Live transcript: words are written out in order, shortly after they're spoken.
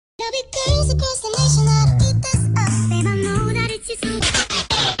be girls across the nation that'll eat this up. Babe, I know that it's just love,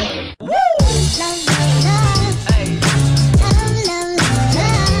 love, love, love,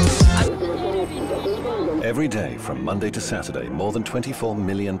 love. Every day, from Monday to Saturday, more than 24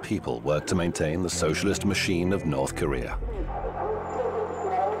 million people work to maintain the socialist machine of North Korea.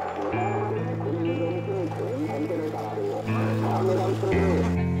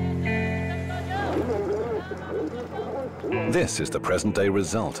 This is the present-day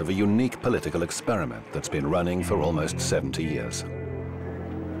result of a unique political experiment that's been running for almost 70 years.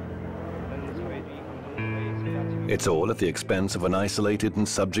 It's all at the expense of an isolated and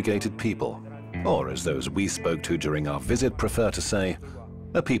subjugated people, or as those we spoke to during our visit prefer to say,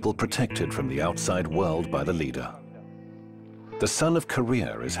 a people protected from the outside world by the leader. The Son of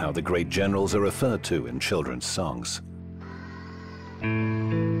Korea is how the great generals are referred to in children's songs.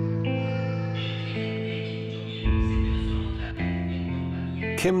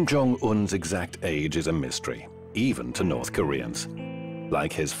 Kim Jong-un's exact age is a mystery, even to North Koreans.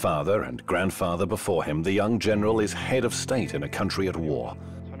 Like his father and grandfather before him, the young general is head of state in a country at war.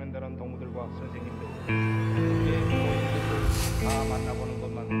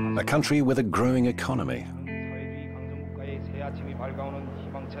 A country with a growing economy.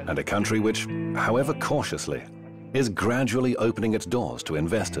 And a country which, however cautiously, is gradually opening its doors to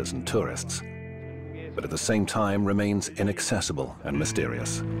investors and tourists, but at the same time remains inaccessible and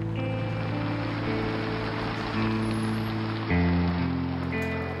mysterious.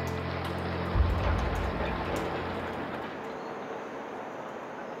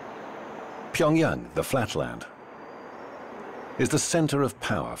 Pyongyang, the flatland, is the center of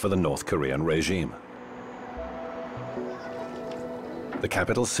power for the North Korean regime. The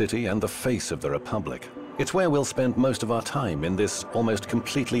capital city and the face of the republic. It's where we'll spend most of our time in this almost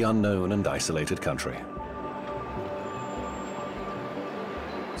completely unknown and isolated country.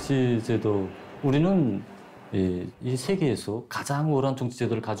 정치제도, 우리는 이 세계에서 가장 우월한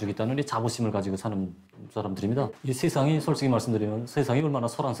정치제도를 가지고 있다는 이 자부심을 가지고 사는 사람들입니다. 이 세상이 솔직히 말씀드리면 세상이 얼마나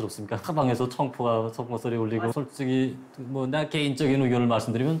소란스럽습니까? 타방에서 청포가 소리 울리고 솔직히 뭐 나 개인적인 의견을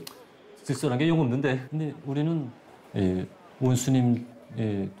말씀드리면 쓸쓸한 게 영 없는데, 근데 우리는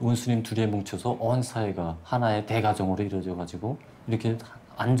원수님 둘이 뭉쳐서 온 사회가 하나의 대가정으로 이루어져 가지고 이렇게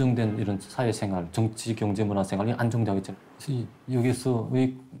안정된 이런 사회생활, 정치, 경제, 문화 생활이 안정되고 있잖아요. 여기서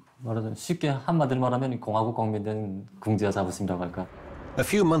말하자면 쉽게 한마디로 말하면 공화국 국민된 경제와 자부심이라고 할까. A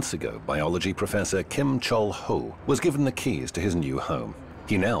few months ago, biology professor Kim Chol-ho was given the keys to his new home.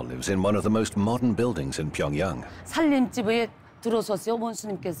 He now lives in one of the most modern buildings in Pyongyang. 살림집에 들어서서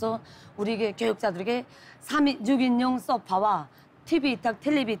원수님께서 우리 교육자들에게 6인용 소파와 TV 위탁,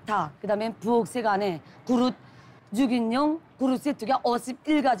 텔레비 위탁, 그다음에 부엌색 안에 그릇 6인용 그릇 세트기가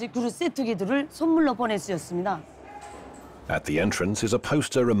 51가지 그릇 세트기들을 선물로 보내주셨습니다. At the entrance is a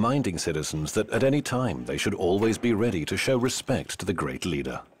poster reminding citizens that at any time they should always be ready to show respect to the great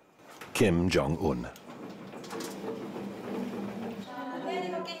leader, Kim Jong-un.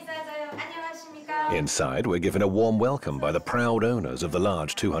 Inside, we're given a warm welcome by the proud owners of the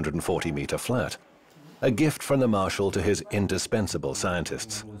large 240-meter flat, a gift from the marshal to his indispensable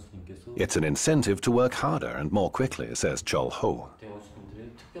scientists. It's an incentive to work harder and more quickly, says Chol-ho.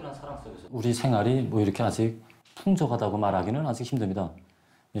 우리 생활이 뭐 이렇게 아직 풍족하다고 말하기는 아직 힘듭니다.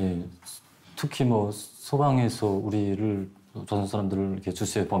 특히 뭐 소방에서 우리를 조선 사람들을 이렇게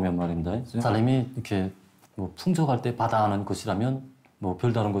주시해 보면 말입니다. 사람이 이렇게 뭐 풍족할 때 받아하는 것이라면 뭐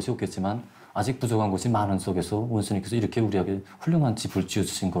별다른 것이 없겠지만 아직 부족한 것이 많은 속에서 원수님께서 이렇게 우리에게 훌륭한 집을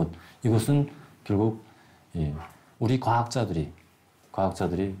지어주신 것, 이것은 결국 우리 과학자들이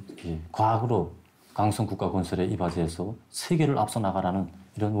과학으로 강성 국가 건설에 이바지해서 세계를 앞서 나가라는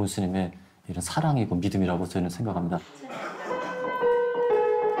이런 원수님의 이런 사랑이고 믿음이라고 저희는 생각합니다.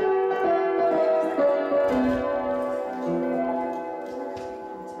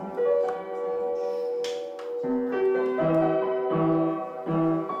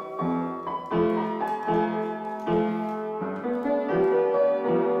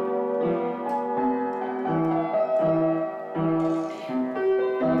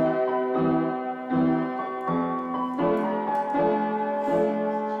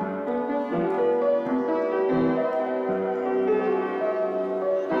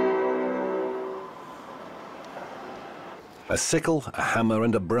 A sickle, a hammer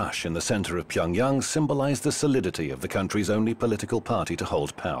and a brush in the center of Pyongyang symbolize the solidity of the country's only political party to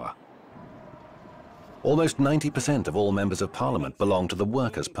hold power. Almost 90% of all members of parliament belong to the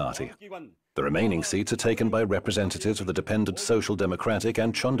Workers' Party. The remaining seats are taken by representatives of the dependent Social Democratic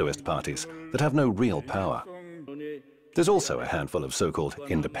and Chondoist parties that have no real power. There's also a handful of so-called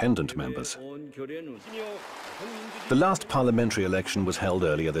independent members. The last parliamentary election was held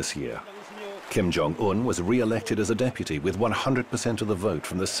earlier this year. Kim Jong-un was re-elected as a deputy with 100% of the vote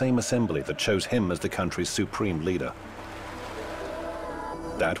from the same assembly that chose him as the country's supreme leader.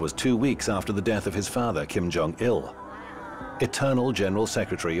 That was 2 weeks after the death of his father, Kim Jong-il, eternal General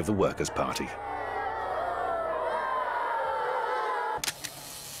Secretary of the Workers' Party.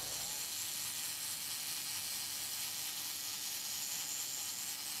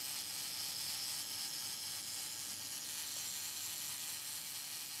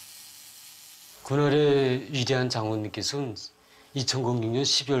 그날의 위대한 장군님께서는 2006년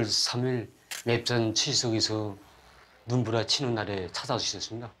 12월 3일 맵산 취석에서 눈보라 치는 날에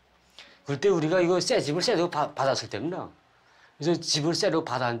찾아주셨습니다. 그때 우리가 이거 새 집을 새로 받았을 때입니다. 그래서 집을 새로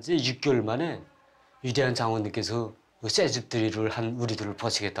받은 지 6개월 만에 위대한 장군님께서 새 집들이를 한 우리들을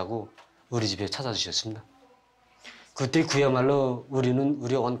보시겠다고 우리 집에 찾아주셨습니다. 그때 그야말로 우리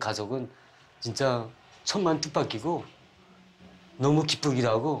온 가족은 진짜 천만 뜻밖이고 너무 기쁘기도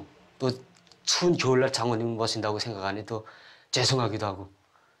하고 또 추운 겨울날 장군님을 모신다고 생각하니 또 죄송하기도 하고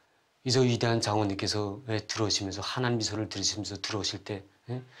이저 위대한 장군님께서 들어오시면서 환한 미소를 들으시면서 들어오실 때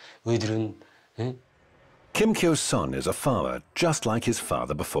우리들은 Kim Kyo-son is a farmer just like his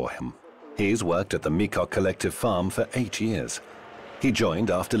father before him. He's worked at the Mekok Collective Farm for 8 years. He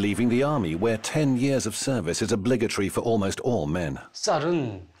joined after leaving the army, where 10 years of service is obligatory for almost all men.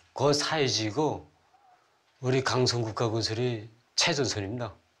 쌀은 그 사회주의고 우리 강성국가건설이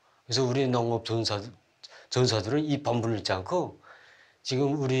최전선입니다. 그래서 우리 농업 전사들은 이 본분을 잊지 않고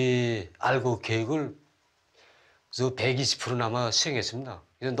지금 우리 알고 계획을 120%나마 수행했습니다.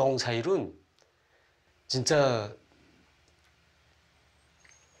 그래서 농사일은 진짜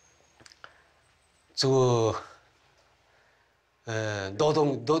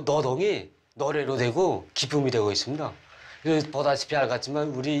노동이 노래로 되고 기쁨이 되고 있습니다. 그래서 보다시피 알겠지만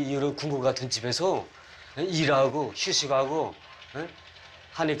우리 이런 궁궐 같은 집에서 일하고 휴식하고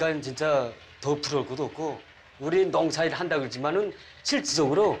하니까 진짜 더 부러울 것도 없고 우리 농사일 한다 그러지만은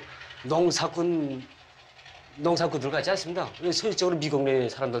실질적으로 농사꾼들 같지 않습니다. 실질적으로 미국 내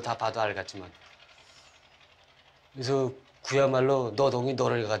사람들 다 봐도 알겠지만 그래서 그야말로 노동이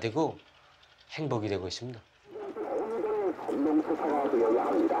노래가 되고 행복이 되고 있습니다.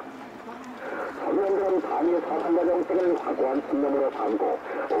 청년들은 당의 사상과 정책을 확고한 신념으로 삼고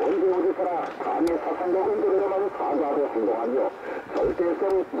언제 어디서나 당의 사상과 의도대로만 사고하고 행동하며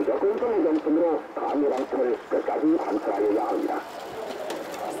절대성 무조건성의 정신으로 당의 방침을 끝까지 관철하여야 합니다.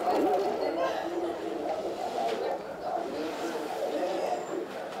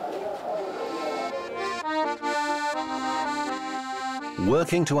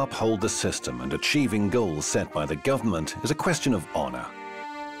 Working to uphold the system and achieving goals set by the government is a question of honor.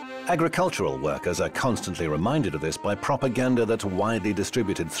 Agricultural workers are constantly reminded of this by propaganda that's widely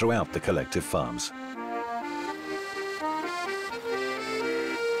distributed throughout the collective farms.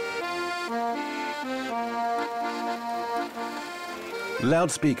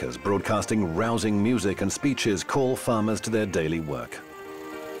 Loudspeakers broadcasting rousing music and speeches call farmers to their daily work.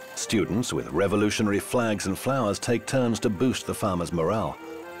 Students with revolutionary flags and flowers take turns to boost the farmers' morale.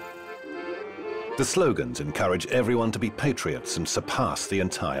 The slogans encourage everyone to be patriots and surpass the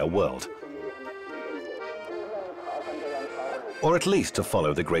entire world. Or at least to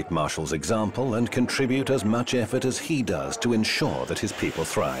follow the great Marshal's example and contribute as much effort as he does to ensure that his people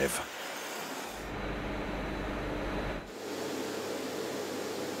thrive.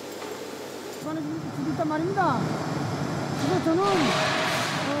 있단 말입니다. 그래서 저는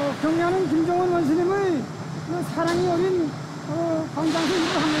경례하는 김정은 원수님의 사랑이 어린 광장에서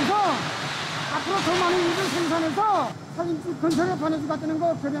일을 하면서 앞으로 더 많은 일을 생산해서 사진집 근처에 보내주겠다는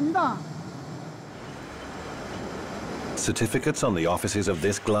거 결의합니다. Certificates on the offices of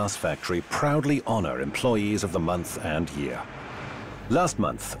this glass factory proudly honor employees of the month and year. Last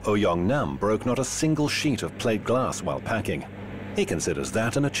month, Oh Yong-nam broke not a single sheet of plate glass while packing. He considers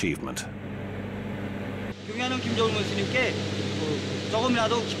that an achievement. 경애하는 김정은 원수님께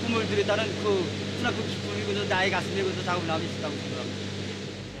조금이라도 기쁨을 드렸다는 그 기쁨이 나의 가슴에 자꾸 남아 있다고 생각합니다.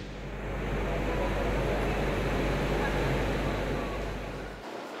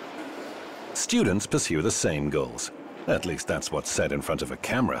 Students pursue the same goals. At least that's what's said in front of a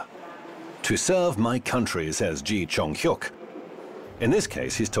camera. To serve my country, says Ji Chong-hyuk. In this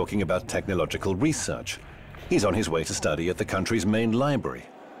case, he's talking about technological research. He's on his way to study at the country's main library,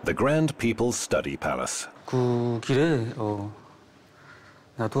 the Grand People's Study Palace. 그 길에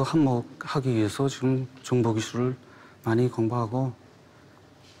나도 한몫하기 위해서 지금 정보기술을 많이 공부하고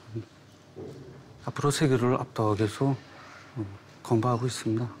앞으로 세계를 압도하기 위해서 공부하고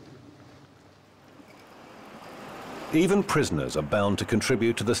있습니다. Even prisoners are bound to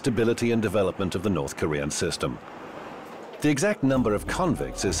contribute to the stability and development of the North Korean system. The exact number of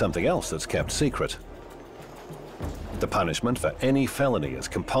convicts is something else that's kept secret. The punishment for any felony is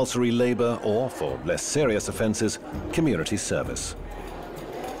compulsory labor or, for less serious offenses, community service.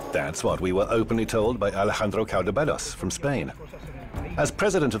 That's what we were openly told by Alejandro Caldebelos from Spain. As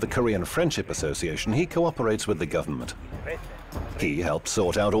president of the Korean Friendship Association, he cooperates with the government. He helped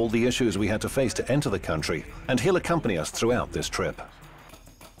sort out all the issues we had to face to enter the country, and he'll accompany us throughout this trip.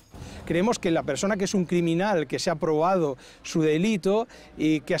 Creemos que la persona que es un criminal, que se ha probado su delito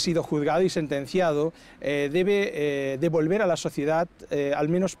y que ha sido juzgado y sentenciado, debe devolver a la sociedad al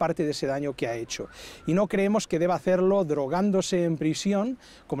menos parte de ese daño que ha hecho. Y no creemos que deba hacerlo drogándose en prisión,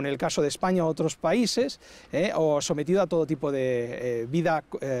 como en el caso de España u otros países, o sometido a todo tipo de vida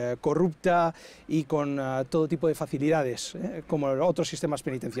corrupta y con todo tipo de facilidades, como otros sistemas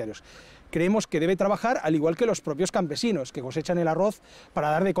penitenciarios. Creemos que debe trabajar al igual que los propios campesinos, que cosechan el arroz para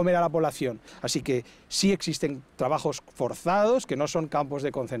dar de comer a la población. Así que sí existen trabajos forzados que no son campos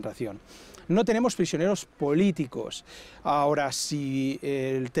de concentración. No tenemos prisioneros políticos. Ahora, si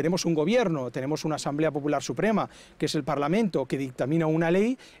tenemos un gobierno, tenemos una Asamblea Popular Suprema, que es el Parlamento, que dictamina una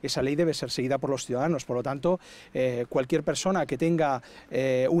ley, esa ley debe ser seguida por los ciudadanos. Por lo tanto, cualquier persona que tenga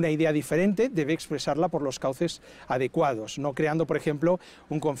una idea diferente debe expresarla por los cauces adecuados, no creando, por ejemplo,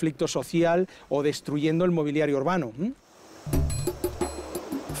 un conflicto social o destruyendo el mobiliario urbano.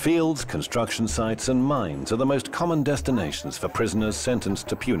 Fields, construction sites and mines are the most common destinations for prisoners sentenced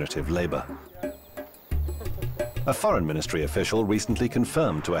to punitive labor. A Foreign Ministry official recently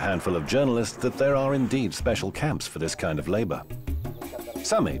confirmed to a handful of journalists that there are indeed special camps for this kind of labor.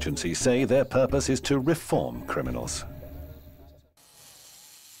 Some agencies say their purpose is to reform criminals.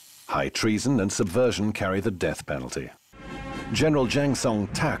 High treason and subversion carry the death penalty. General Jang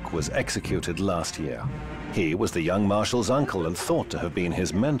Song-tak was executed last year. He was the young marshal's uncle and thought to have been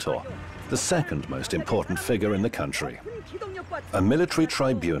his mentor, the second most important figure in the country. A military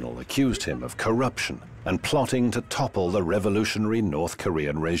tribunal accused him of corruption and plotting to topple the revolutionary North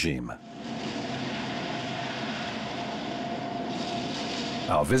Korean regime.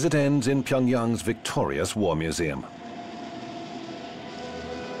 Our visit ends in Pyongyang's victorious War Museum.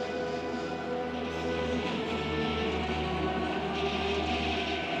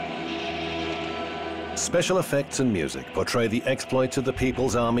 Special effects and music portray the exploits of the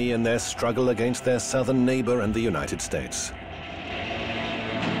People's Army in their struggle against their southern neighbor and the United States.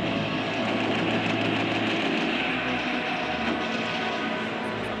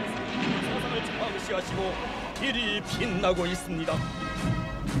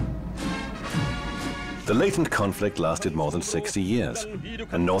 The latent conflict lasted more than 60 years,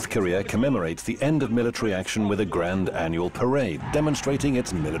 and North Korea commemorates the end of military action with a grand annual parade demonstrating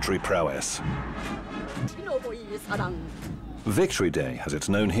its military prowess. Victory Day, as it's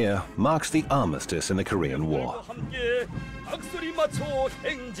known here, marks the armistice in the Korean War.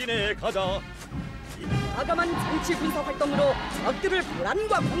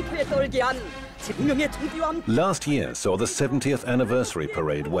 Last year saw the 70th anniversary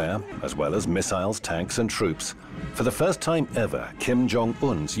parade where, as well as missiles, tanks and troops, for the first time ever, Kim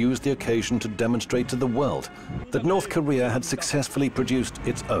Jong-un used the occasion to demonstrate to the world that North Korea had successfully produced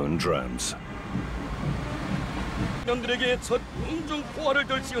its own drones.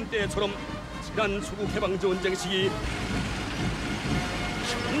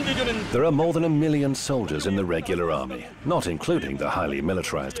 There are more than 1 million soldiers in the regular army, not including the highly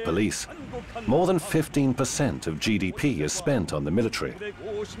militarized police. More than 15% of GDP is spent on the military.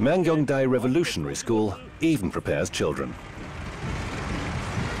 Mangyongdae Revolutionary School even prepares children.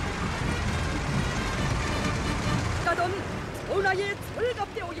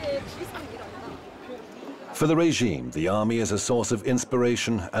 For the regime, the army is a source of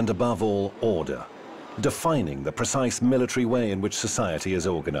inspiration and, above all, order, defining the precise military way in which society is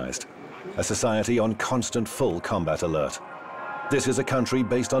organized, a society on constant full combat alert. This is a country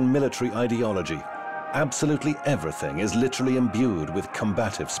based on military ideology. Absolutely everything is literally imbued with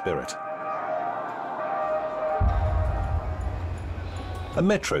combative spirit. A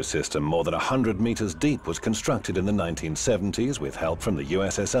metro system more than 100 meters deep was constructed in the 1970s with help from the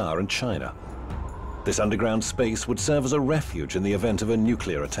USSR and China. This underground space would serve as a refuge in the event of a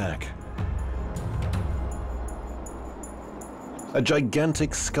nuclear attack. A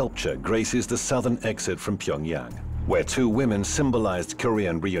gigantic sculpture graces the southern exit from Pyongyang, where two women symbolized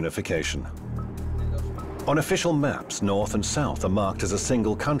Korean reunification. On official maps, North and South are marked as a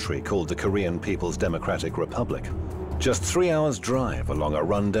single country called the Korean People's Democratic Republic. Just 3 hours' drive along a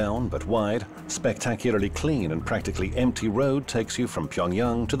rundown but wide, spectacularly clean and practically empty road takes you from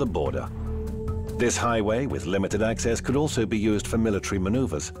Pyongyang to the border. This highway with limited access could also be used for military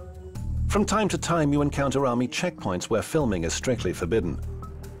maneuvers. From time to time you encounter army checkpoints where filming is strictly forbidden.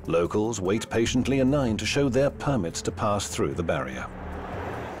 Locals wait patiently in line to show their permits to pass through the barrier.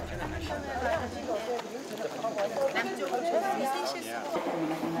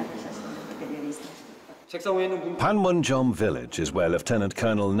 Panmunjom village is where Lieutenant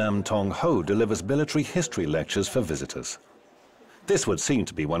Colonel Nam Tong Ho delivers military history lectures for visitors. This would seem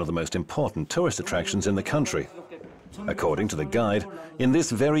to be one of the most important tourist attractions in the country. According to the guide, in this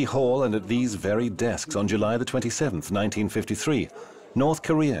very hall and at these very desks on July the 27th, 1953, North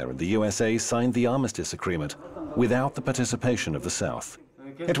Korea and the USA signed the Armistice Agreement without the participation of the South.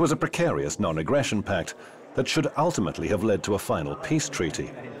 It was a precarious non-aggression pact that should ultimately have led to a final peace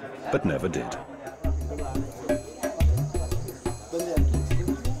treaty, but never did.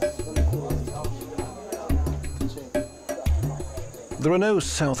 There are no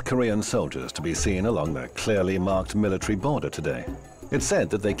South Korean soldiers to be seen along the clearly marked military border today. It's said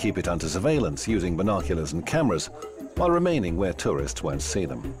that they keep it under surveillance using binoculars and cameras, while remaining where tourists won't see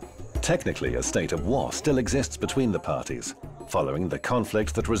them. Technically, a state of war still exists between the parties, following the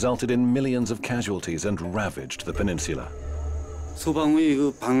conflict that resulted in millions of casualties and ravaged the peninsula. 소방의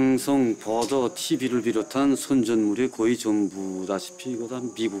그 방송, 보도, TV를 비롯한 선전물이 거의 전부다시피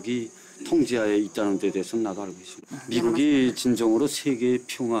미국이 통제하에 있다는 데 대해서는 나도 알고 있습니다. 미국이 진정으로 세계의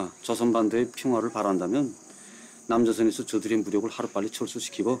평화, 조선반도의 평화를 바란다면 남조선에서 저들의 무력을 하루빨리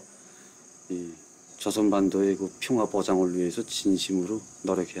철수시키고 이 조선반도의 그 평화 보장을 위해서 진심으로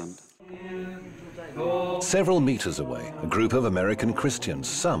노력해야 합니다. Several meters away, a group of American Christians,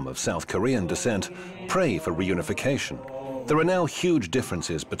 some of South Korean descent, pray for reunification. There are now huge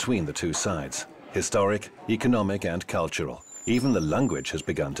differences between the two sides, historic, economic, and cultural. Even the language has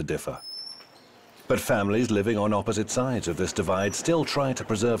begun to differ. But families living on opposite sides of this divide still try to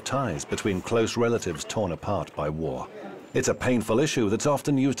preserve ties between close relatives torn apart by war. It's a painful issue that's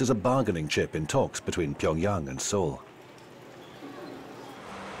often used as a bargaining chip in talks between Pyongyang and Seoul.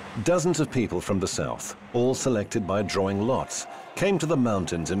 Dozens of people from the south, all selected by drawing lots, came to the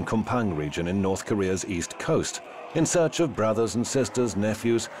mountains in Kumpang region in North Korea's east coast in search of brothers and sisters,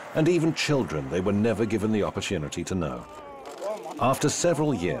 nephews, and even children they were never given the opportunity to know. After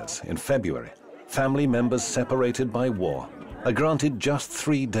several years, in February, family members separated by war are granted just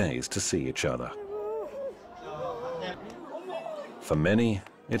 3 days to see each other. For many,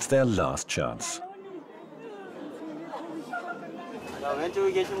 it's their last chance.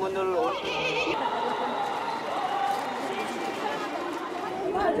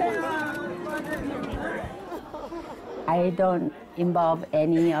 I don't involve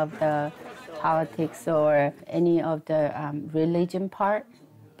any of the politics or any of the religion part,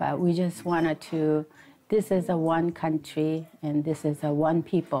 but we just wanted to, this is a one country and this is a one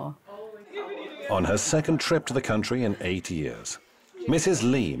people. On her second trip to the country in 8 years, Mrs.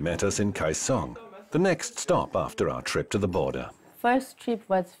 Lee met us in Kaesong, the next stop after our trip to the border. First trip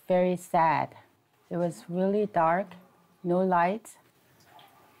was very sad. It was really dark, no lights.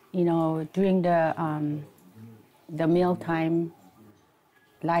 You know, during the meal time,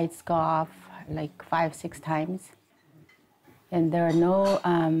 lights go off like 5-6 times. And there are no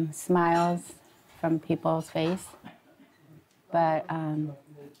smiles from people's face. But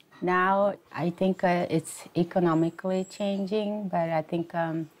now I think it's economically changing, but I think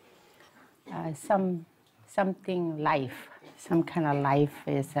some kind of life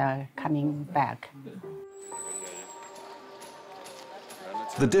is coming back.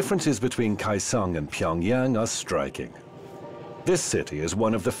 The differences between Kaesong and Pyongyang are striking. This city is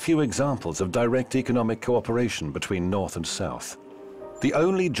one of the few examples of direct economic cooperation between North and South. The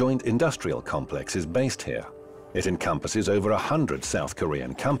only joint industrial complex is based here. It encompasses over 100 South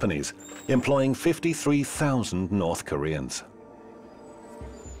Korean companies, employing 53,000 North Koreans.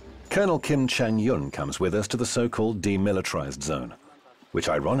 Colonel Kim Chang-yun comes with us to the so-called demilitarized zone, which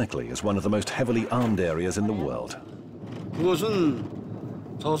ironically is one of the most heavily armed areas in the world. 그것은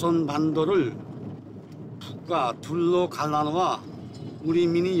조선 반도를 북과 둘로 갈라놓아 우리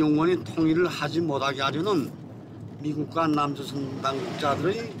민이 영원히 통일을 하지 못하게 하려는 미국과 남조선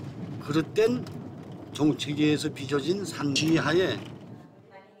당국자들의 그릇된 정책에서 빚어진 산지하에.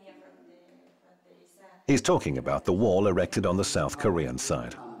 He's talking about the wall erected on the South Korean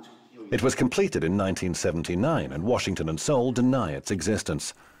side. It was completed in 1979, and Washington and Seoul deny its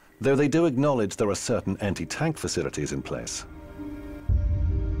existence, though they do acknowledge there are certain anti-tank facilities in place.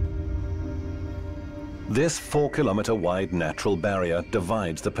 This 4-kilometer-wide natural barrier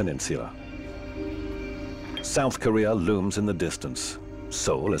divides the peninsula. South Korea looms in the distance.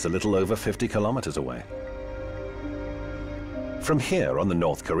 Seoul is a little over 50 kilometers away. From here, on the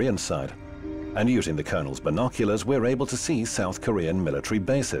North Korean side, And using the Colonel's binoculars, we're able to see South Korean military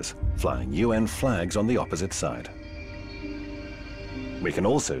bases, flying UN flags on the opposite side. We can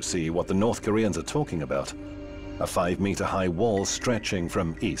also see what the North Koreans are talking about, a 5-meter-high wall stretching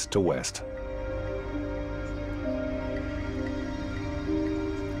from east to west.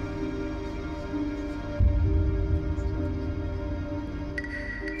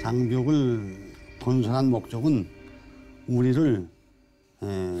 장벽을 건설한 목적은 우리를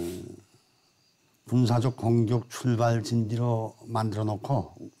군사적 공격 출발 진지로 만들어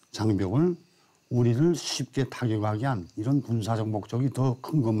놓고 장벽을 우리를 쉽게 타격하게 한 이런 군사적 목적이 더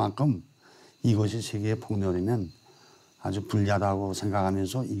큰 것만큼 이것이 세계에 폭로되면 아주 불리하다고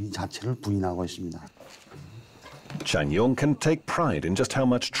생각하면서 이 자체를 부인하고 있습니다. Chan Yong can take pride in just how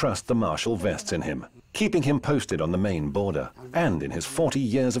much trust the Marshal vests in him, keeping him posted on the main border and in his 40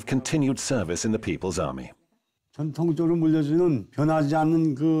 years of continued service in the People's Army. 전통적으로 물려주는 변하지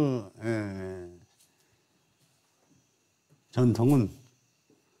않는 그 전통은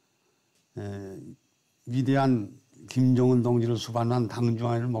위대한 김정은 동지를 수반한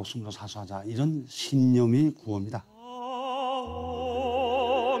당중앙을 목숨으로 사수하자 이런 신념이 구호입니다.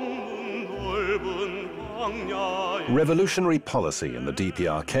 Revolutionary policy in the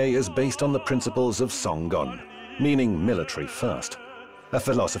DPRK is based on the principles of Songgon, meaning military first, a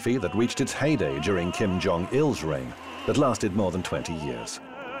philosophy that reached its heyday during Kim Jong-il's reign that lasted more than 20 years.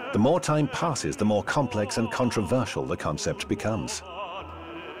 The more time passes, the more complex and controversial the concept becomes.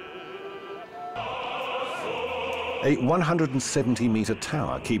 A 170-meter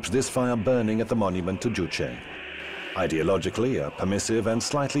tower keeps this fire burning at the monument to Juche. Ideologically, a permissive and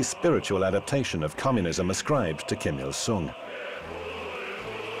slightly spiritual adaptation of communism ascribed to Kim Il-sung.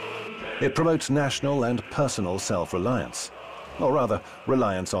 It promotes national and personal self-reliance, or rather,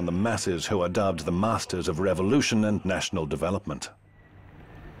 reliance on the masses who are dubbed the masters of revolution and national development.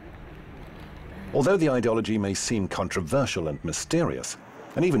 Although the ideology may seem controversial and mysterious,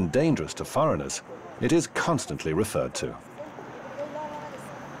 and even dangerous to foreigners, it is constantly referred to.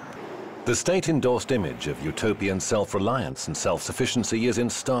 The state-endorsed image of utopian self-reliance and self-sufficiency is in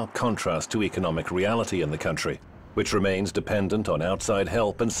stark contrast to economic reality in the country, which remains dependent on outside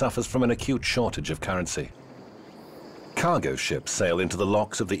help and suffers from an acute shortage of currency. Cargo ships sail into the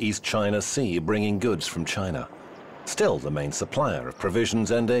locks of the East China Sea, bringing goods from China, still the main supplier of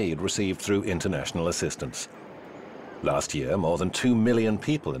provisions and aid received through international assistance. Last year, more than 2 million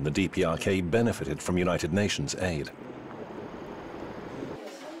people in the DPRK benefited from United Nations aid.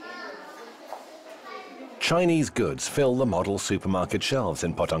 Chinese goods fill the model supermarket shelves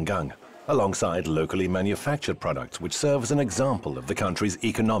in Potonggang, alongside locally manufactured products which serve as an example of the country's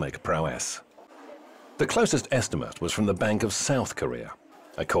economic prowess. The closest estimate was from the Bank of South Korea.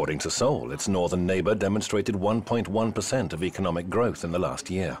 According to Seoul, its northern neighbor demonstrated 1.1% of economic growth in the last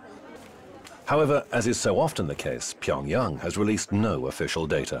year. However, as is so often the case, Pyongyang has released no official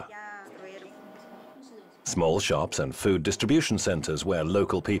data. Small shops and food distribution centers where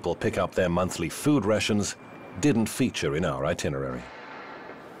local people pick up their monthly food rations didn't feature in our itinerary.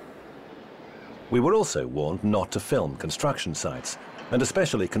 We were also warned not to film construction sites, and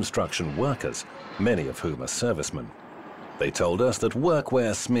especially construction workers, many of whom are servicemen. They told us that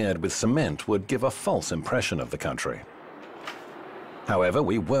workwear smeared with cement would give a false impression of the country. However,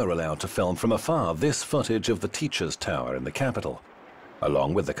 we were allowed to film from afar this footage of the Teachers' Tower in the capital,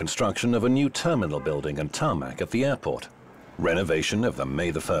 along with the construction of a new terminal building and tarmac at the airport, renovation of the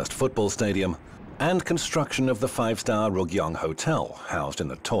May the 1st football stadium, and construction of the 5-star Rugyong Hotel, housed in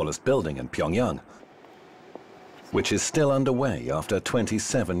the tallest building in Pyongyang, which is still underway after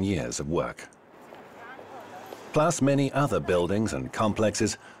 27 years of work. Plus many other buildings and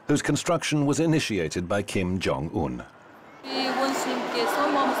complexes whose construction was initiated by Kim Jong-un. 원수님께서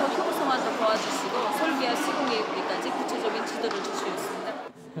먼저 효소마저 도와주시고 설계와 시공 예비까지 구체적인 지도를 주시었습니다.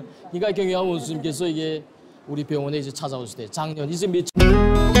 그러니까 경영 원수님께서 이게 우리 병원에 이제 찾아오실 때 작년 이제 며칠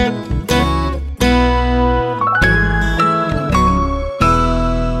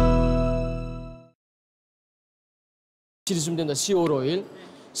있으면 된다. 10월 5일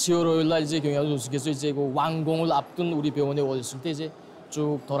 10월 5일 날 이제 경영 원수께서 이제 그 완공을 앞둔 우리 병원에 오셨을 때 이제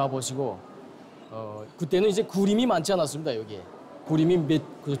쭉 돌아보시고 그때는 이제 구림이 많지 않았습니다. 여기에 구림이 몇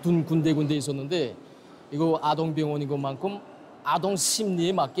군데 있었는데 이거 아동병원인 것만큼 아동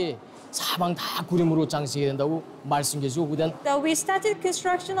심리에 맞게 사방 다 구림으로 장식해야 된다고 말씀해 주시고 그다음. We started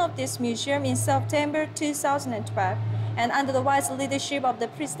construction of this museum in September 2012, and under the wise leadership of the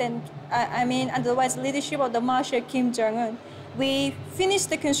president, under the wise leadership of the Marshal Kim Jong-un, we finished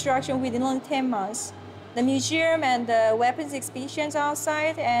the construction within only 10 months. The museum and the weapons exhibitions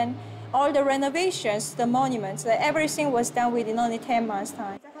outside and all the renovations, the monuments, everything was done within only 10 months'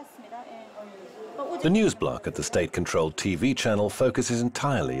 time. The news block at the state-controlled TV channel focuses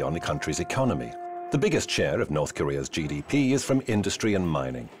entirely on the country's economy. The biggest share of North Korea's GDP is from industry and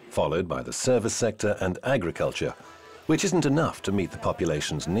mining, followed by the service sector and agriculture, which isn't enough to meet the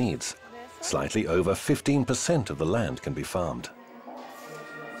population's needs. Slightly over 15% of the land can be farmed.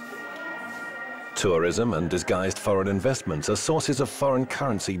 Tourism and disguised foreign investments are sources of foreign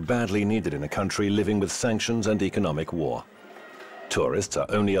currency badly needed in a country living with sanctions and economic war. Tourists are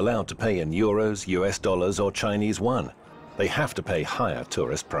only allowed to pay in euros, US dollars or Chinese yuan. They have to pay higher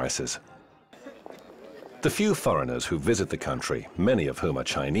tourist prices. The few foreigners who visit the country, many of whom are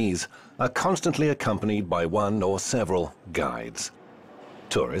Chinese, are constantly accompanied by one or several guides.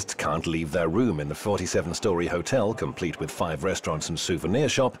 Tourists can't leave their room in the 47-story hotel, complete with 5 restaurants and souvenir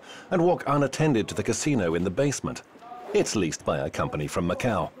shop, and walk unattended to the casino in the basement. It's leased by a company from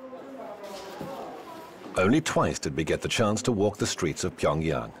Macau. Only twice did we get the chance to walk the streets of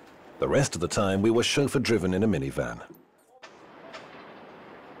Pyongyang. The rest of the time we were chauffeur-driven in a minivan.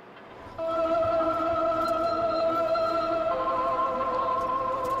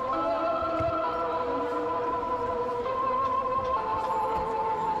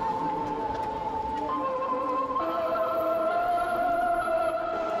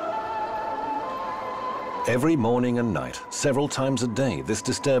 Every morning and night, several times a day, this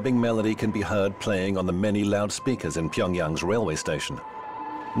disturbing melody can be heard playing on the many loudspeakers in Pyongyang's railway station.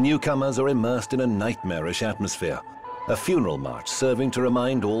 Newcomers are immersed in a nightmarish atmosphere, a funeral march serving to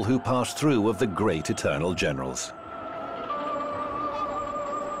remind all who pass through of the great eternal generals.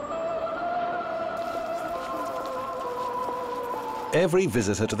 Every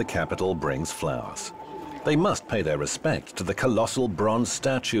visitor to the capital brings flowers. They must pay their respect to the colossal bronze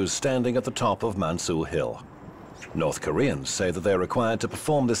statues standing at the top of Mansu Hill. North Koreans say that they're required to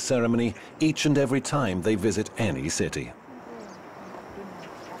perform this ceremony each and every time they visit any city.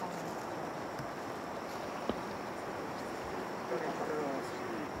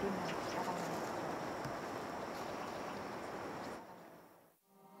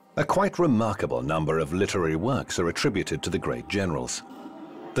 A quite remarkable number of literary works are attributed to the great generals.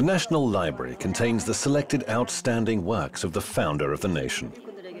 The National Library contains the selected outstanding works of the founder of the nation.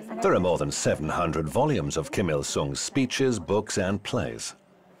 There are more than 700 volumes of Kim Il-sung's speeches, books and plays.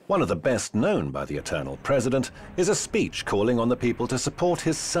 One of the best known by the eternal president is a speech calling on the people to support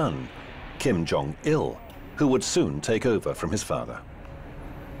his son, Kim Jong-il, who would soon take over from his father.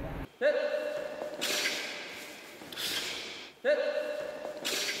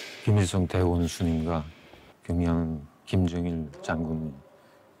 김일성 대원수님과 경양 김정일 장군님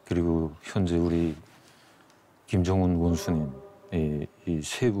그리고 현재 우리 김정은 원수님 이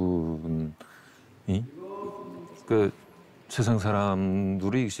세 분이 그 세상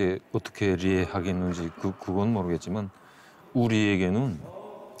사람들이 이제 어떻게 이해하겠는지 그건 모르겠지만 우리에게는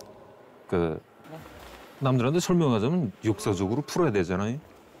그 남들한테 설명하자면 역사적으로 풀어야 되잖아요.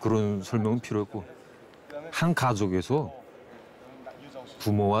 그런 설명은 필요 없고 한 가족에서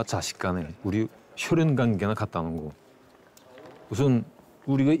부모와 자식 간에 우리 혈연 관계나 같다는 거. 우선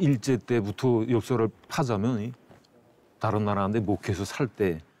우리가 일제 때부터 역사를 파자면 다른 나라한테 목해서 살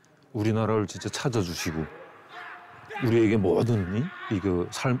때 우리나라를 진짜 찾아주시고 우리에게 모든 이거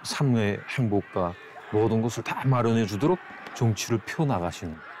삶의 행복과 모든 것을 다 마련해 주도록 정치를 펴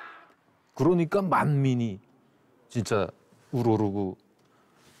나가시는. 그러니까 만민이 진짜 우러르고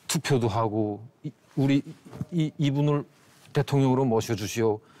투표도 하고 우리 이분을 대통령으로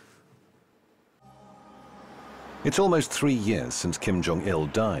모셔주시오. It's almost 3 years since Kim Jong-il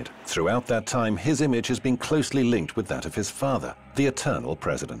died. Throughout that time, his image has been closely linked with that of his father, the eternal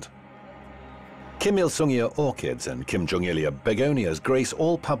president. Kim Il-sungia orchids and Kim Jong-ilia begonias grace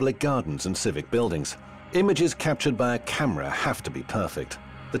all public gardens and civic buildings. Images captured by a camera have to be perfect.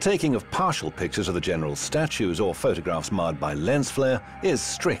 The taking of partial pictures of the general's statues or photographs marred by lens flare is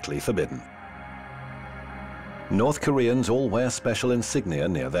strictly forbidden. North Koreans all wear special insignia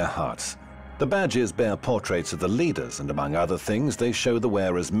near their hearts. The badges bear portraits of the leaders, and among other things, they show the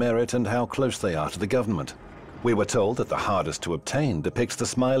wearer's merit and how close they are to the government. We were told that the hardest to obtain depicts the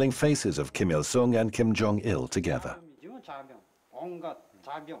smiling faces of Kim Il-sung and Kim Jong-il together.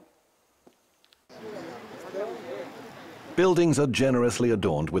 Buildings are generously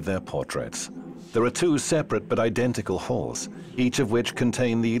adorned with their portraits. There are 2 separate but identical halls, each of which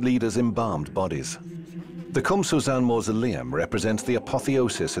contain the leaders' embalmed bodies. The Kumsusan Mausoleum represents the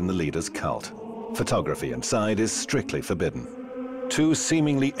apotheosis in the leader's cult. Photography inside is strictly forbidden. 2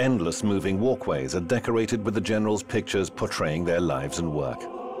 seemingly endless moving walkways are decorated with the generals' pictures portraying their lives and work.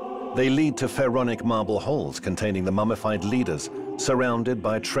 They lead to pharaonic marble halls containing the mummified leaders, surrounded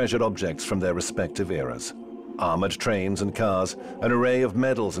by treasured objects from their respective eras. Armored trains and cars, an array of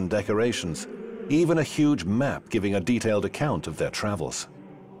medals and decorations. even a huge map giving a detailed account of their travels.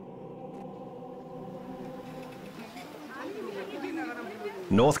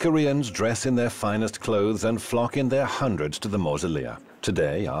 North Koreans dress in their finest clothes and flock in their hundreds to the mausolea.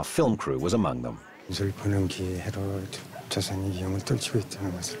 Today, our film crew was among them.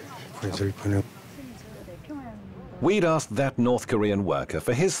 We'd asked that North Korean worker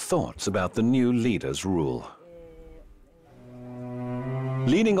for his thoughts about the new leader's rule.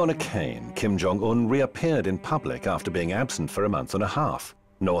 Leaning on a cane, Kim Jong-un reappeared in public after being absent for a month and a half.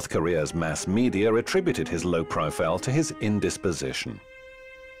 North Korea's mass media attributed his low profile to his indisposition.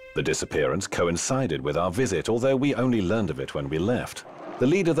 The disappearance coincided with our visit, although we only learned of it when we left. The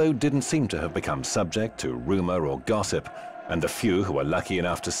leader, though, didn't seem to have become subject to rumor or gossip, and the few who were lucky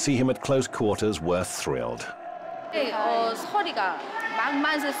enough to see him at close quarters were thrilled. 소리가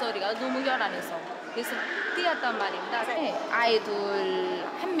망만세 소리가 너무 결안해서 그래서 뛰었단 말입니다. 아이들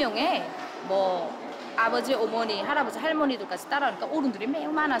한 명에 뭐 아버지, 어머니, 할아버지, 할머니들까지 따라오니까 어른들이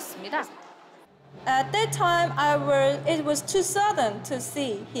매우 많았습니다. At that time, it was too sudden to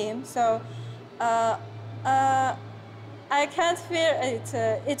see him, so I can't feel it.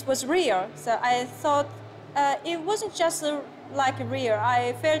 It was real, so I thought it wasn't just like real.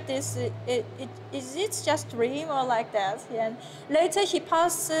 I felt this. Is it just dream or like that? And later he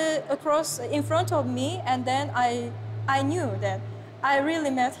passed across in front of me, and then I knew that I really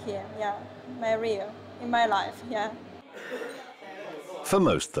met him. Yeah, my real in my life. Yeah. For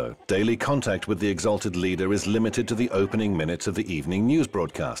most, though, daily contact with the exalted leader is limited to the opening minutes of the evening news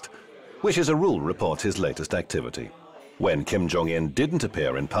broadcast, which as a rule reports his latest activity. When Kim Jong-un didn't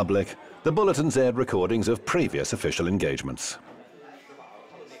appear in public, the bulletins aired recordings of previous official engagements.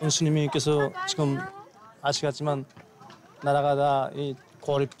 원수님께서 지금 아시겠지만 나라가 다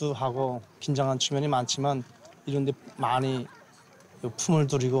고립도 하고 긴장한 측면이 많지만 이런 데 많이 품을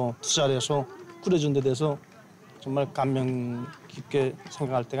들이고 투자를 해서 꾸려준 데 대해서 정말 감명 깊게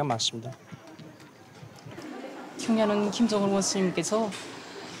생각할 때가 많습니다. 경야는 김정은 원수님께서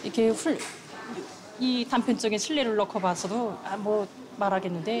이렇게 이 단편적인 신뢰를 놓고 봐서도 뭐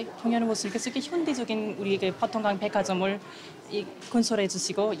말하겠는데 경야는 원수님께서 이렇게 현대적인 우리에게 바통강 백화점을 건설해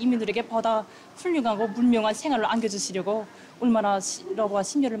주시고 이민들에게 보다 훌륭하고 문명한 생활을 안겨주시려고 얼마나 러브와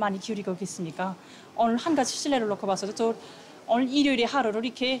심려를 많이 기울이고 계십니까? 오늘 한 가지 신뢰를 놓고 봐서도 저 오늘 일요일에 하루를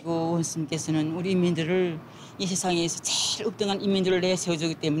이렇게 원수님께서는 우리 인민들을 이 세상에서 제일 읍등한 인민들을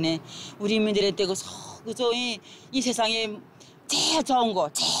내세워주기 때문에 우리 인민들의 떼고 그저 이 세상에 제일 좋은 거,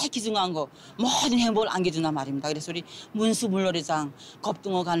 제일 귀중한 거 모든 행복을 안겨준단 말입니다. 그래서 우리 문수물놀이장,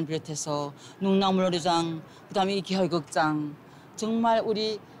 겁등어관을 비롯해서 농락물놀이장, 그다음에 이 개회극장 정말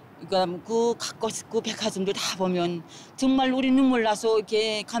우리 그 갖고 싶고 백화점들 다 보면 정말 우리 눈물 나서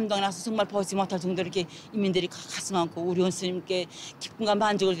이렇게 감동 나서 정말 보지 못할 정도로 이렇게 인민들이 가슴 안고 우리 원수님께 기쁨과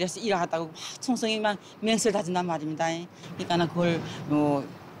만족을 위해서 일하다고 총성이 막 맹세를 다진단 말입니다. 그러니까 그걸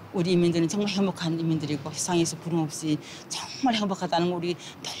우리 인민들은 정말 행복한 인민들이고 세상에서 부름 없이 정말 행복하다는 거 우리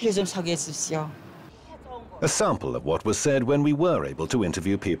널리 좀 소개해 주십시오. A sample of what was said when we were able to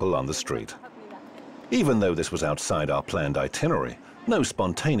interview people on the street. Even though this was outside our planned itinerary, no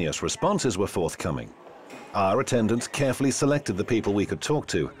spontaneous responses were forthcoming. Our attendants carefully selected the people we could talk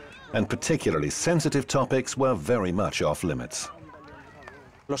to, and particularly sensitive topics were very much off limits.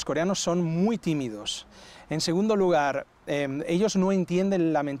 Los coreanos son muy tímidos. En segundo lugar, ellos no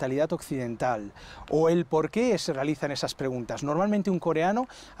entienden la mentalidad occidental o el por qué se realizan esas preguntas. Normalmente un coreano,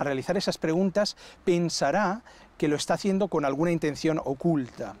 al realizar esas preguntas, pensará que lo está haciendo con alguna intención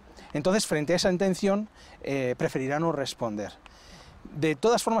oculta. Entonces, frente a esa intención, preferirá no responder. De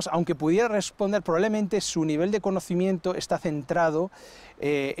todas formas, aunque pudiera responder, probablemente su nivel de conocimiento está centrado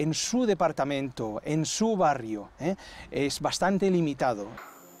en su departamento, en su barrio. Es bastante limitado.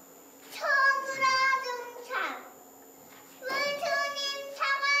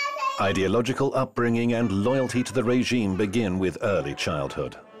 Ideological upbringing and loyalty to the regime begin with early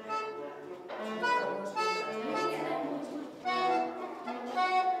childhood.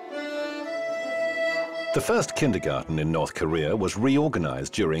 The first kindergarten in North Korea was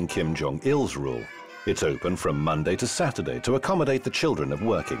reorganized during Kim Jong-il's rule. It's open from Monday to Saturday to accommodate the children of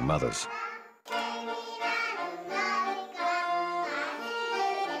working mothers.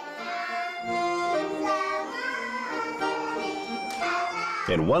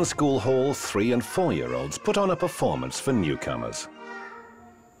 In one school hall, 3- and 4-year-olds put on a performance for newcomers.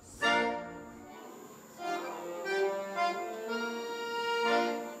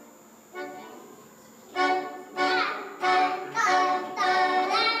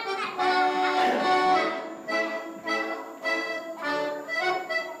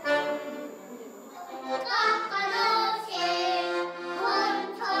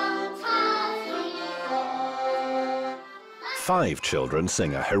 5 children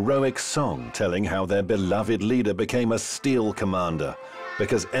sing a heroic song telling how their beloved leader became a steel commander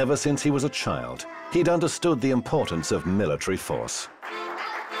because ever since he was a child, he'd understood the importance of military force.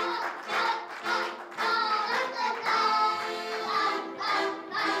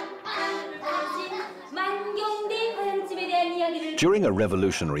 During a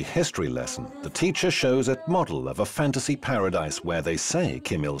revolutionary history lesson, the teacher shows a model of a fantasy paradise where they say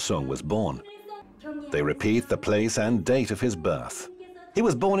Kim Il-sung was born. They repeat the place and date of his birth. He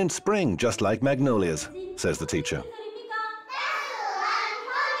was born in spring, just like magnolias, says the teacher.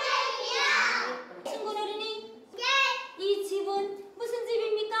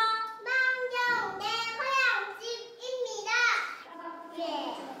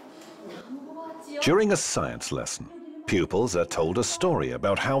 During a science lesson, pupils are told a story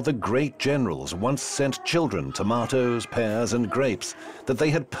about how the great generals once sent children tomatoes, pears, and grapes that they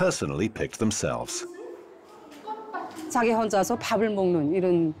had personally picked themselves. 자기 혼자서 밥을 먹는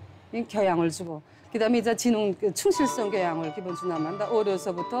이런 교양을 주고, 그다음에 이제 지능 충실성 교양을 기본 준답니다.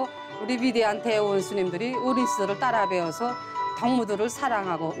 어려서부터 우리 위대한 대원수님들이 어린 시절을 따라 배워서 동무들을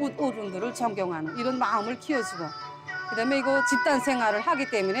사랑하고 어른들을 존경하는 이런 마음을 키워주고, 그다음에 이거 집단 생활을 하기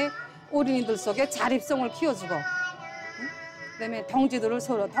때문에 어린이들 속에 자립성을 키워주고, 그다음에 동지들을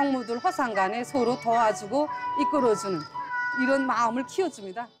서로 동무들 허상 간에 서로 도와주고 이끌어주는 이런 마음을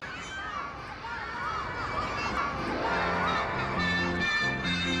키워줍니다.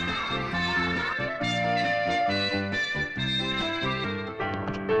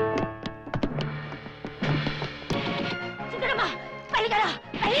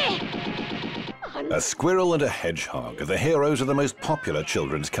 A squirrel and a hedgehog are the heroes of the most popular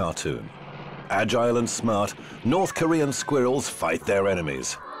children's cartoon. Agile and smart, North Korean squirrels fight their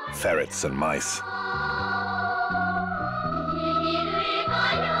enemies, ferrets and mice.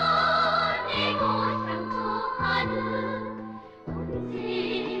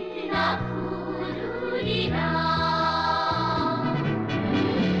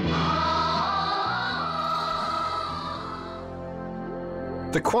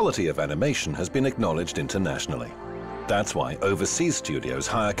 The quality of animation has been acknowledged internationally. That's why overseas studios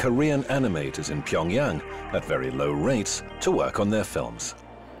hire Korean animators in Pyongyang at very low rates to work on their films.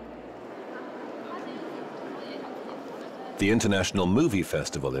 The International Movie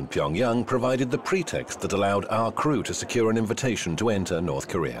Festival in Pyongyang provided the pretext that allowed our crew to secure an invitation to enter North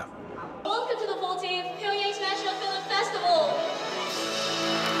Korea. Welcome to the 14th Pyongyang International Film Festival.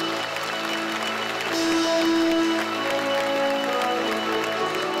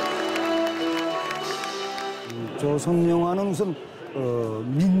 조선 영화는 우선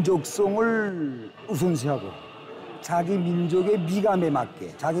민족성을 우선시하고 자기 민족의 미감에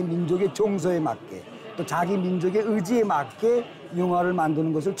맞게, 자기 민족의 정서에 맞게, 또 자기 민족의 의지에 맞게 영화를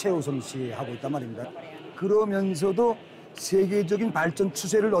만드는 것을 최우선시하고 있단 말입니다. 그러면서도 세계적인 발전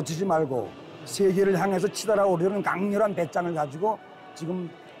추세를 놓치지 말고 세계를 향해서 치달아 오르는 강렬한 배짱을 가지고 지금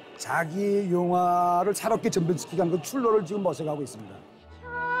자기 영화를 새롭게 전변시키기 위한 그 출로를 지금 모색하고 있습니다.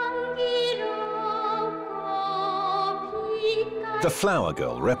 The Flower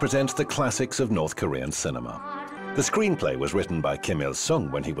Girl represents the classics of North Korean cinema. The screenplay was written by Kim Il-sung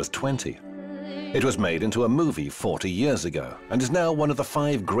when he was 20. It was made into a movie 40 years ago and is now one of the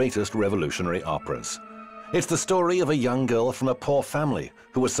 5 greatest revolutionary operas. It's the story of a young girl from a poor family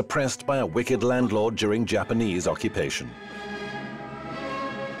who was suppressed by a wicked landlord during Japanese occupation.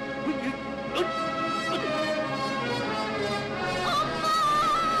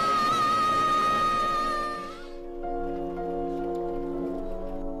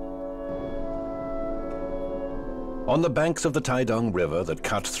 On the banks of the Taedong River that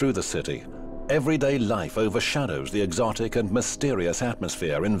cuts through the city, everyday life overshadows the exotic and mysterious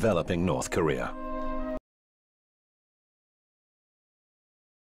atmosphere enveloping North Korea.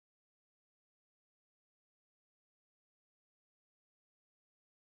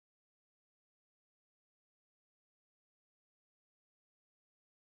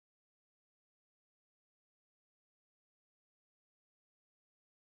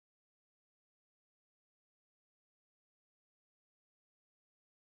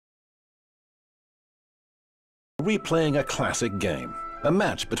 Replaying a classic game, a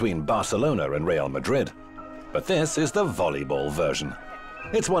match between Barcelona and Real Madrid. But this is the volleyball version.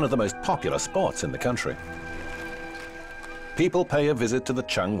 It's one of the most popular sports in the country. People pay a visit to the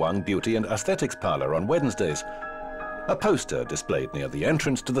Changwon Beauty and Aesthetics Parlor on Wednesdays. A poster displayed near the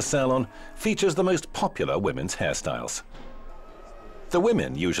entrance to the salon features the most popular women's hairstyles. The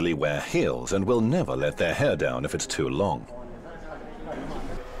women usually wear heels and will never let their hair down if it's too long.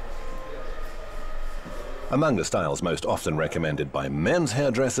 Among the styles most often recommended by men's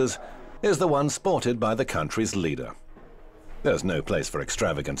hairdressers is the one sported by the country's leader. There's no place for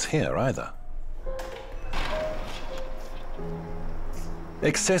extravagance here either.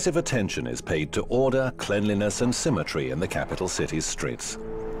 Excessive attention is paid to order, cleanliness and symmetry in the capital city's streets.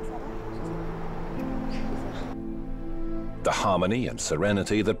 The harmony and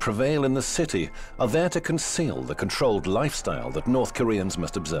serenity that prevail in the city are there to conceal the controlled lifestyle that North Koreans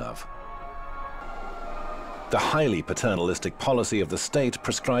must observe. The highly paternalistic policy of the state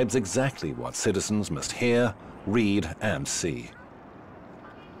prescribes exactly what citizens must hear, read and see.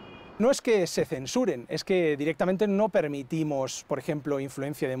 No es que se censuren, es que directamente no permitimos, por ejemplo,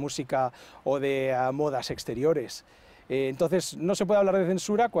 influencia de música o de modas exteriores. Entonces, no se puede hablar de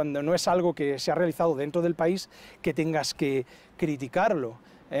censura cuando no es algo que se ha realizado dentro del país que tengas que criticarlo.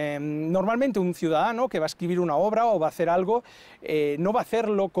 Normalmente un ciudadano que va a escribir una obra o va a hacer algo, no va a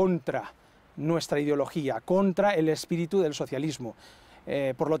hacerlo contra nuestra ideología, contra el espíritu del socialismo.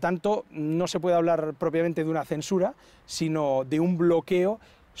 Por lo tanto, no se puede hablar propiamente de una censura, sino de un bloqueo,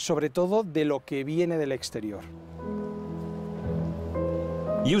 sobre todo de lo que viene del exterior.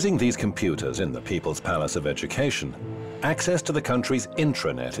 Using these computers in the People's Palace of Education, access to the country's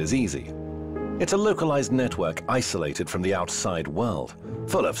intranet is easy. It's a localized network isolated from the outside world,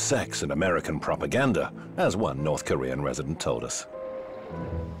 full of sex and American propaganda, as one North Korean resident told us.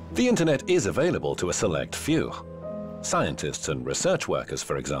 The internet is available to a select few. Scientists and research workers,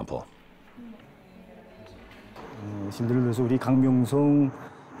 for example. 예를 들어서 우리 강명성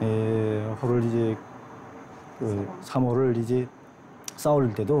호를 이제 3호를 이제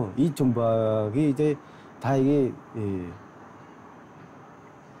싸울 때도 이 정박이 이제 다 이게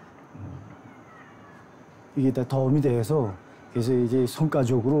다 도움이 돼서 그래서 이제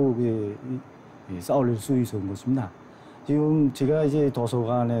성과적으로 싸울 수 있었던 것입니다. 지금 제가 이제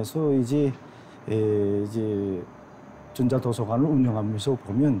도서관에서 이제 전자 도서관을 운영하면서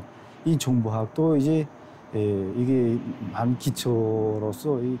보면 이 정보학도 이제 이게 한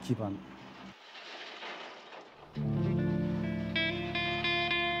기초로서 이 기반.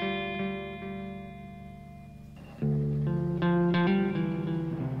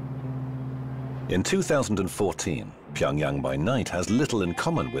 In 2014, Pyongyang by night has little in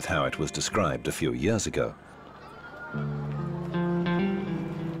common with how it was described a few years ago.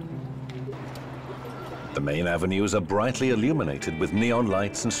 The main avenues are brightly illuminated with neon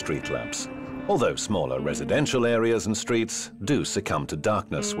lights and street lamps, although smaller residential areas and streets do succumb to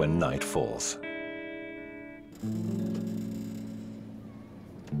darkness when night falls.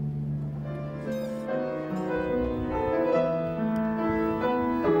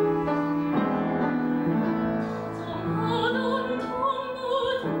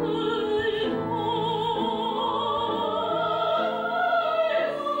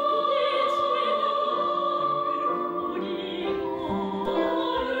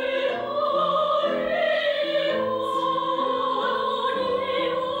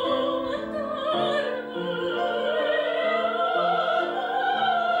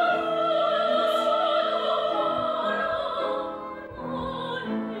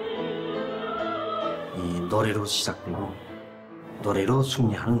 노래로 시작되고 노래로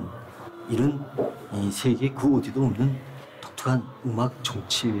승리하는 이런 세계 그 어디도 없는 독특한 음악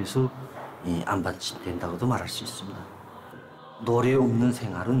정치에서 안반된다고도 말할 수 있습니다. 노래 없는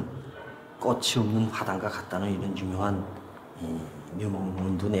생활은 꽃이 없는 화단과 같다는 이런 유명한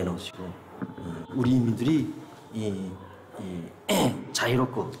명문도 내놓으시고 우리 인민들이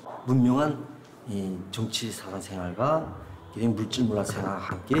자유롭고 문명한 정치 사관 생활과 물질 문화 생활과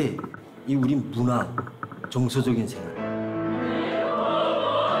함께 이 우리 문화 정서적인 생활.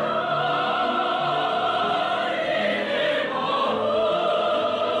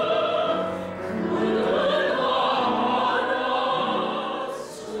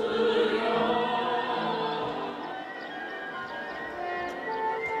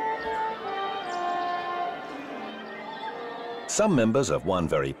 Some members of one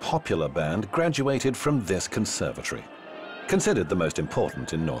very popular band graduated from this conservatory, considered the most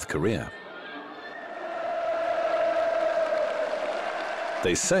important in North Korea.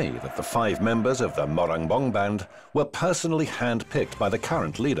 They say that the 5 members of the Morangbong band were personally hand-picked by the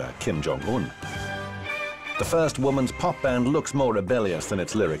current leader, Kim Jong-un. The first woman's pop band looks more rebellious than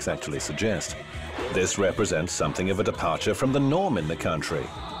its lyrics actually suggest. This represents something of a departure from the norm in the country,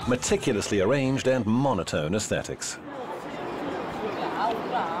 meticulously arranged and monotone aesthetics.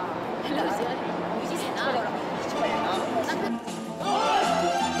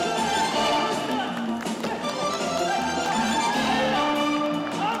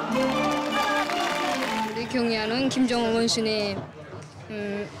 경의하는 김정은 원수님께서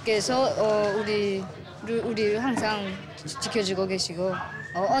우리를 항상 지켜주고 계시고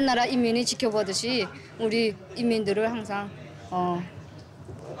어느 나라 인민이 지켜보듯이 우리 인민들을 항상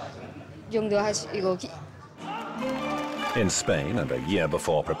이 정도 이거 In Spain, and a year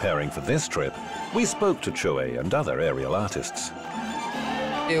before preparing for this trip, we spoke to Choe and other aerial artists.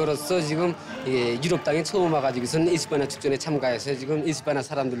 배우로서 지금 유럽 땅에 처음 와가지고선 이스파나 축전에 참가해서 지금 이스파나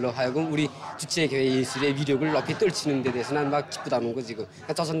사람들로 하여금 우리 주체 교회 예술의 위력을 높이 떨치는 데 대해서는 막 기쁘다는 거 지금.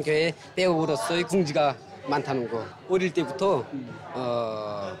 조선 교회 배우로서의 궁지가 많다는 거. 어릴 때부터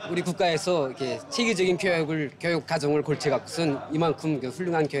우리 국가에서 이렇게 체계적인 교육 과정을 골체 갖고선 이만큼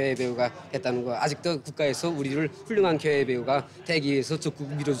훌륭한 교회 배우가 됐다는 거. 아직도 국가에서 우리를 훌륭한 교회 배우가 되기 위해서 적극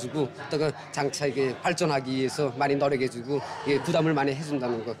밀어주고 또 그 장차 이게 발전하기 위해서 많이 노력해주고 부담을 많이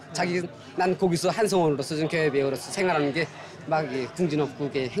해준다는 거. 난 거기서 한 성원으로서 좀 교회 배우로서 생활하는 게 막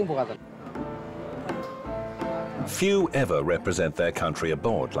궁지높고 행복하다. Few ever represent their country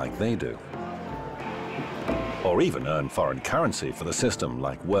abroad like they do, or even earn foreign currency for the system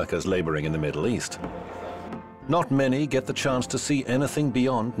like workers laboring in the Middle East. Not many get the chance to see anything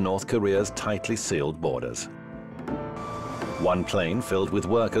beyond North Korea's tightly sealed borders. One plane filled with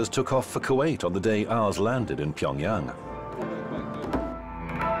workers took off for Kuwait on the day ours landed in Pyongyang.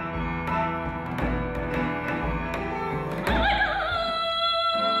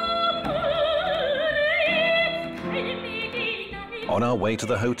 On our way to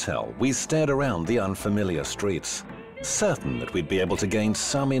the hotel, we stared around the unfamiliar streets, certain that we'd be able to gain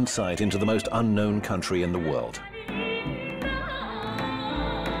some insight into the most unknown country in the world.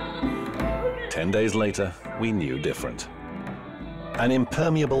 10 days later, we knew different. An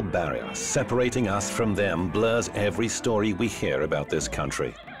impermeable barrier separating us from them blurs every story we hear about this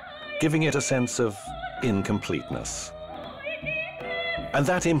country, giving it a sense of incompleteness. And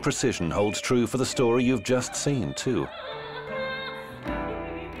that imprecision holds true for the story you've just seen, too.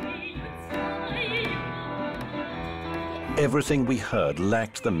 Everything we heard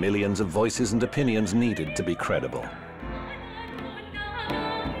lacked the millions of voices and opinions needed to be credible.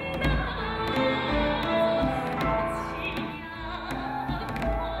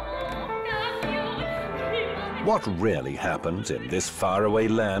 What really happens in this faraway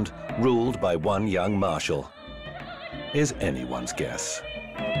land ruled by one young marshal is anyone's guess.